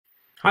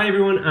Hi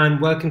everyone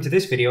and welcome to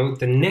this video,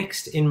 the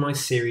next in my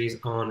series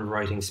on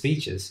writing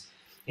speeches.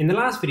 In the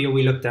last video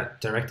we looked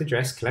at direct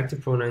address, collective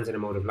pronouns and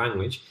emotive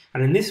language,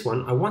 and in this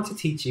one I want to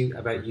teach you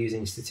about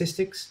using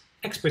statistics,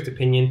 expert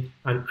opinion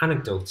and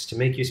anecdotes to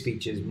make your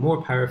speeches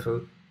more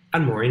powerful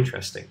and more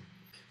interesting.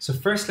 So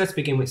first let's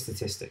begin with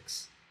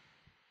statistics.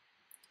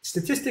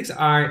 Statistics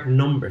are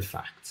number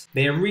facts.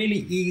 They are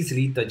really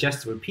easily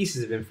digestible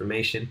pieces of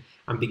information,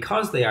 and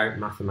because they are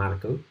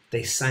mathematical,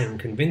 they sound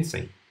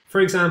convincing.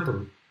 For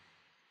example,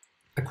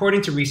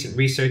 according to recent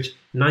research,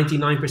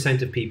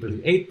 99% of people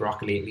who ate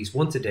broccoli at least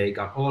once a day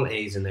got all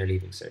A's in their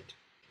Leaving Cert.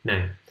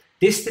 Now,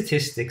 this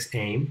statistic's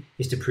aim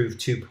is to prove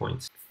 2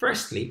 points.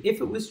 Firstly,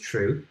 if it was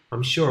true,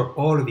 I'm sure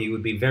all of you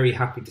would be very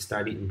happy to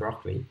start eating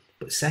broccoli.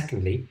 But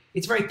secondly,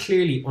 it's very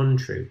clearly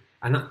untrue,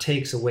 and that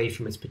takes away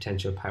from its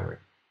potential power.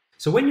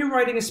 So when you're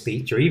writing a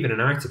speech or even an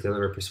article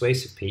or a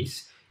persuasive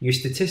piece, your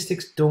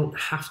statistics don't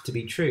have to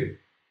be true.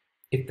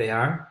 If they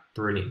are,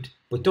 brilliant.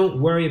 But don't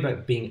worry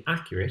about being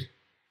accurate.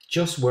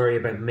 Just worry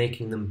about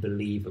making them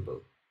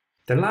believable.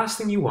 The last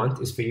thing you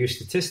want is for your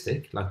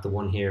statistic, like the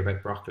one here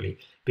about broccoli,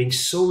 being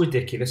so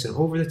ridiculous and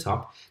over the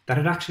top that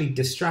it actually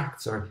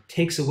distracts or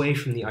takes away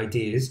from the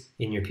ideas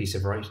in your piece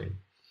of writing.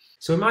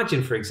 So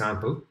imagine, for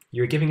example,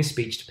 you're giving a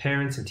speech to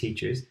parents and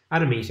teachers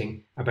at a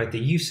meeting about the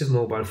use of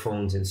mobile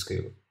phones in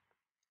school.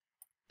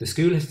 The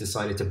school has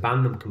decided to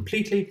ban them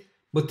completely,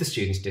 but the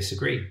students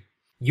disagree.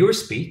 Your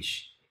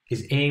speech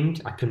is aimed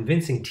at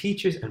convincing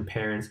teachers and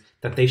parents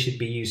that they should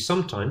be used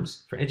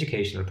sometimes for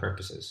educational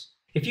purposes.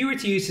 If you were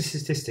to use a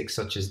statistic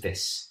such as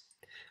this,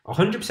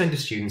 100% of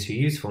students who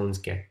use phones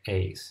get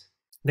A's,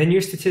 then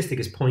your statistic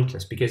is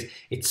pointless because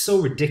it's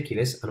so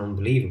ridiculous and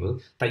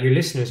unbelievable that your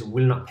listeners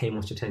will not pay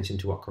much attention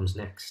to what comes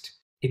next.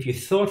 If you're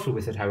thoughtful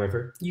with it,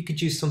 however, you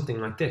could use something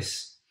like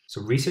this.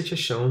 So research has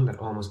shown that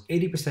almost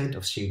 80%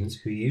 of students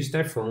who used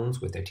their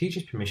phones with their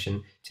teacher's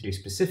permission to do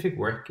specific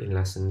work in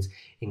lessons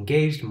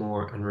engaged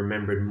more and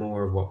remembered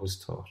more of what was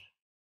taught.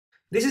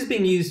 This is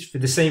being used for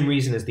the same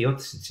reason as the other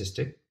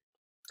statistic,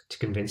 to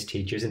convince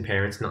teachers and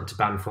parents not to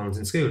ban phones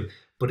in school,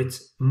 but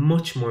it's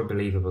much more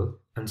believable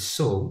and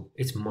so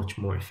it's much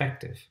more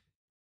effective.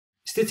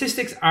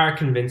 Statistics are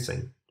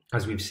convincing,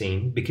 as we've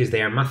seen, because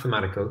they are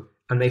mathematical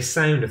and they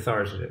sound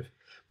authoritative.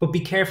 But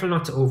be careful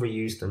not to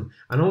overuse them,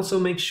 and also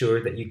make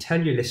sure that you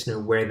tell your listener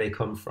where they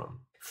come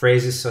from.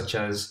 Phrases such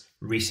as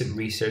recent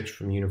research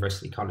from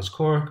University College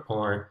Cork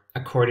or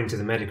according to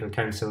the Medical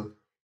Council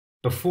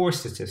before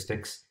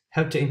statistics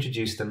help to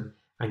introduce them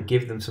and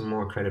give them some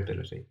more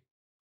credibility.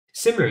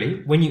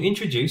 Similarly, when you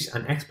introduce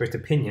an expert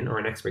opinion or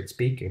an expert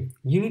speaker,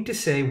 you need to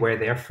say where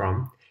they are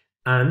from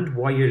and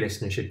why your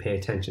listener should pay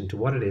attention to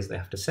what it is they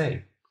have to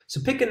say. So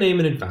pick a name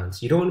in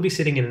advance. You don't want to be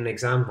sitting in an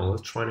exam hall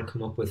trying to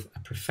come up with a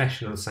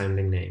professional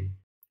sounding name.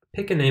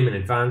 Pick a name in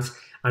advance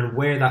and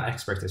where that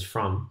expert is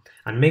from,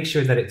 and make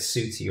sure that it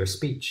suits your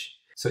speech.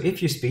 So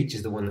if your speech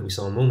is the one that we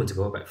saw a moment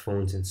ago about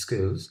phones in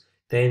schools,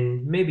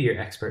 then maybe your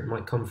expert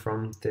might come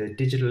from the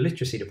digital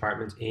literacy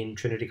department in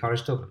Trinity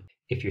College Dublin.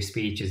 If your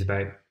speech is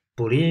about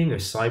bullying or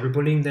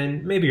cyberbullying,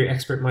 then maybe your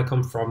expert might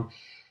come from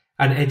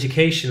an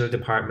educational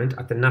department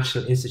at the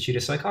National Institute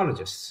of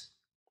Psychologists.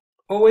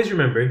 Always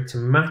remember to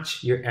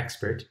match your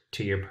expert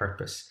to your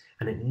purpose,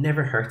 and it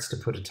never hurts to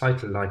put a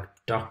title like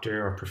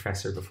doctor or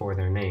professor before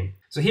their name.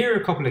 So here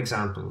are a couple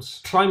examples.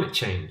 Climate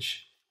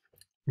change.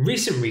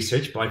 Recent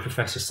research by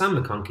Professor Sam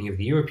McConkey of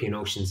the European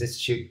Oceans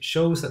Institute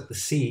shows that the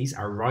seas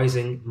are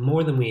rising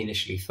more than we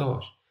initially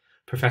thought.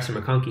 Professor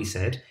McConkey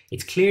said,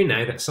 "It's clear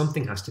now that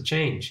something has to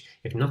change.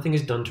 If nothing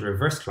is done to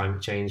reverse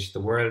climate change, the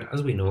world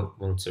as we know it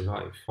won't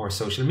survive." Or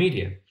social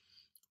media.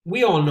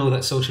 We all know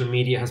that social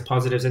media has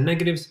positives and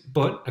negatives,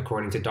 but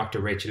according to Dr.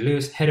 Rachel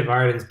Lewis, head of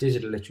Ireland's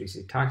Digital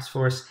Literacy Task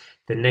Force,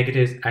 the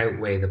negatives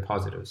outweigh the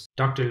positives.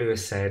 Dr.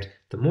 Lewis said,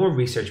 "The more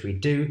research we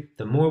do,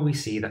 the more we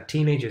see that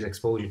teenagers'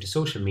 exposure to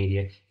social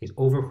media is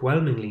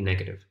overwhelmingly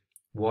negative.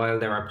 While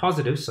there are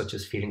positives such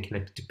as feeling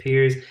connected to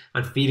peers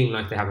and feeling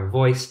like they have a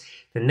voice,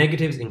 the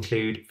negatives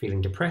include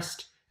feeling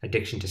depressed,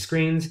 addiction to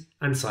screens,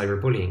 and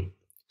cyberbullying.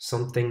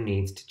 Something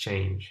needs to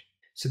change."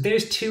 So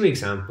there's 2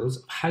 examples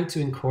of how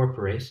to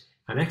incorporate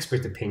an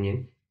expert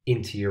opinion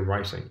into your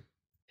writing.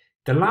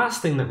 The last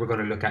thing that we're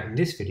going to look at in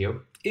this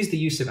video is the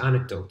use of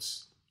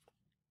anecdotes.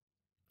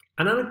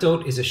 An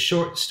anecdote is a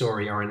short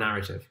story or a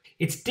narrative.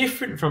 It's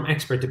different from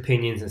expert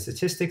opinions and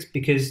statistics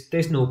because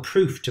there's no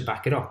proof to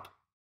back it up.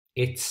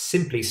 It's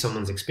simply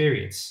someone's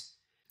experience.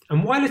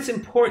 And while it's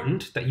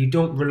important that you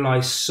don't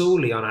rely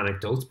solely on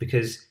anecdotes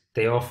because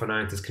they often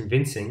aren't as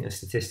convincing as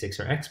statistics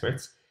or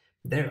experts,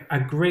 they're a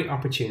great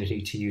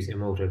opportunity to use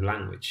emotive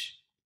language.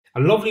 A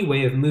lovely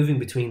way of moving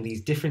between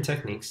these different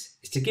techniques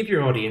is to give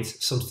your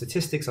audience some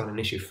statistics on an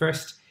issue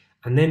first,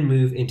 and then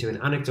move into an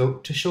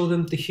anecdote to show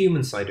them the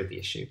human side of the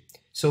issue.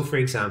 So for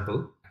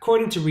example,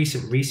 according to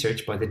recent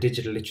research by the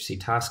Digital Literacy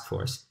Task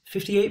Force,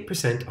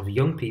 58% of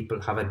young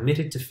people have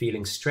admitted to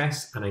feeling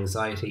stress and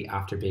anxiety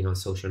after being on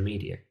social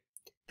media.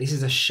 This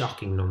is a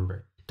shocking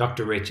number.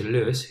 Dr. Rachel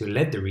Lewis, who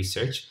led the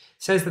research,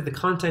 says that the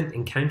content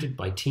encountered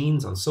by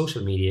teens on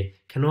social media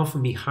can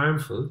often be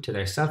harmful to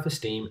their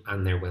self-esteem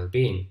and their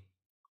well-being.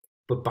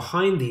 But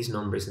behind these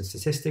numbers and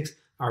statistics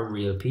are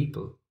real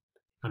people.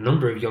 A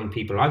number of young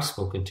people I've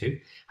spoken to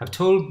have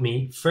told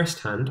me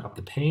firsthand of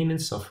the pain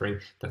and suffering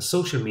that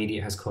social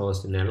media has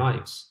caused in their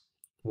lives.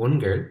 One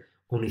girl,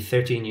 only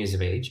 13 years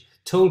of age,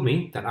 told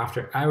me that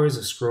after hours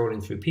of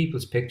scrolling through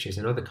people's pictures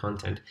and other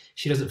content,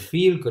 she doesn't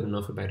feel good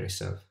enough about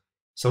herself.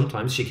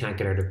 Sometimes she can't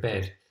get out of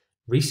bed.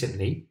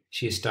 Recently,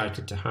 she has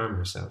started to harm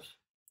herself.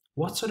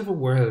 What sort of a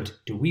world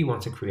do we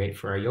want to create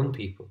for our young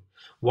people?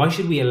 Why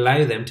should we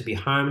allow them to be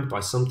harmed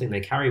by something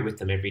they carry with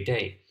them every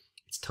day?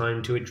 It's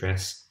time to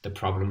address the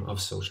problem of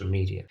social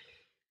media.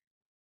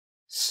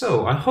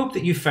 So I hope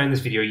that you found this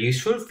video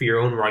useful for your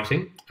own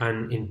writing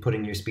and in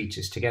putting your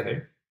speeches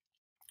together.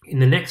 In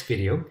the next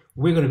video,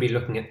 we're going to be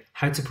looking at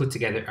how to put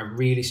together a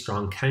really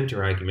strong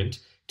counter argument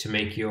to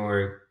make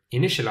your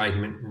initial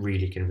argument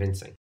really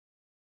convincing.